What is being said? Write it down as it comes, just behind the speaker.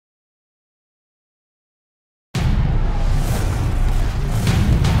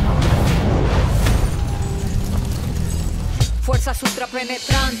cosas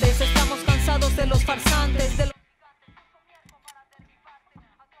ultrapenetrantes. Estamos cansados de los farsantes, de los...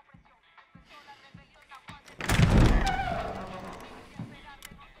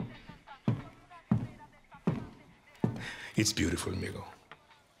 It's beautiful, amigo.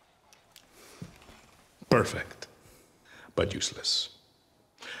 Perfect, but useless.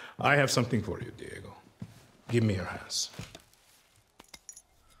 I have something for you, Diego. Give me your hands.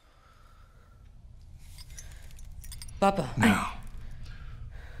 Papa, Now,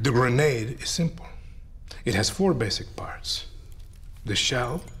 the grenade is simple. It has 4 basic parts. The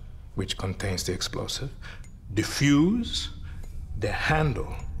shell, which contains the explosive, the fuse, the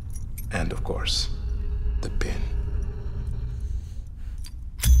handle, and of course, the pin.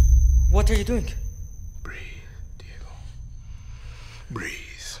 What are you doing? Breathe, Diego. Breathe.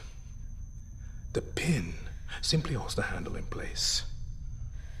 The pin simply holds the handle in place.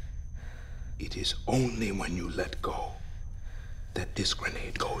 It is only when you let go that this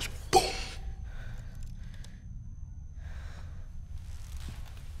grenade goes boom.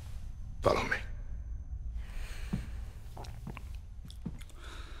 Follow me.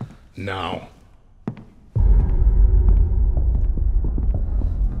 Now.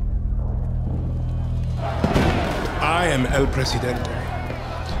 I am El Presidente,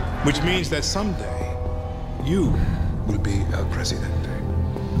 which means that someday you will be El Presidente.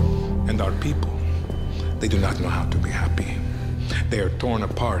 And our people, they do not know how to be happy. They are torn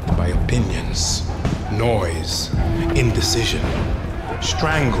apart by opinions, noise, indecision,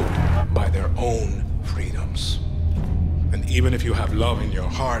 strangled by their own freedoms. And even if you have love in your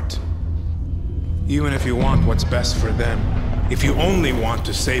heart, even if you want what's best for them, if you only want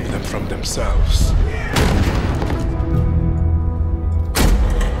to save them from themselves,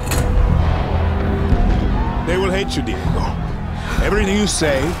 they will hate you, Diego. Everything you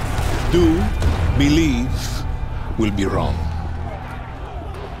say, do, believe, will be wrong.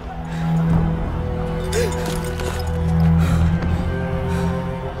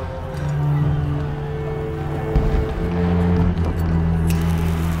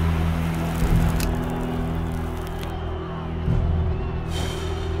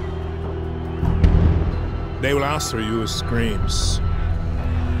 They will answer you with screams,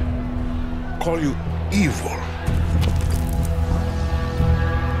 call you evil,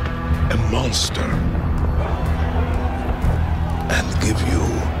 a monster, and give you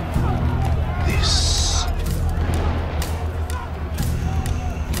this.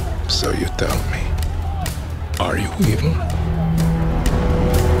 So you tell me, are you evil?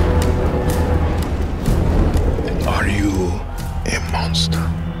 Are you a monster?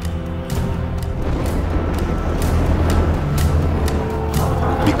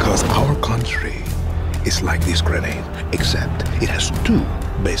 Because our country is like this grenade, except it has 2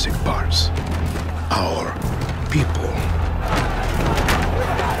 basic parts. Our people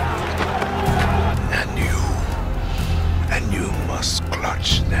and you must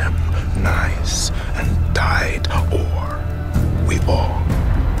clutch them nice and tight, or we all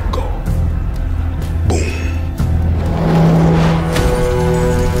go boom.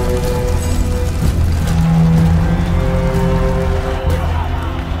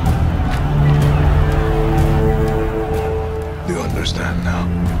 Do you understand now?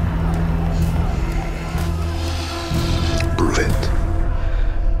 Prove it.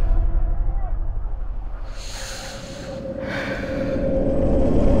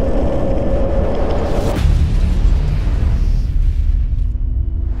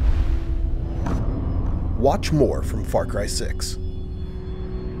 Watch more from Far Cry 6.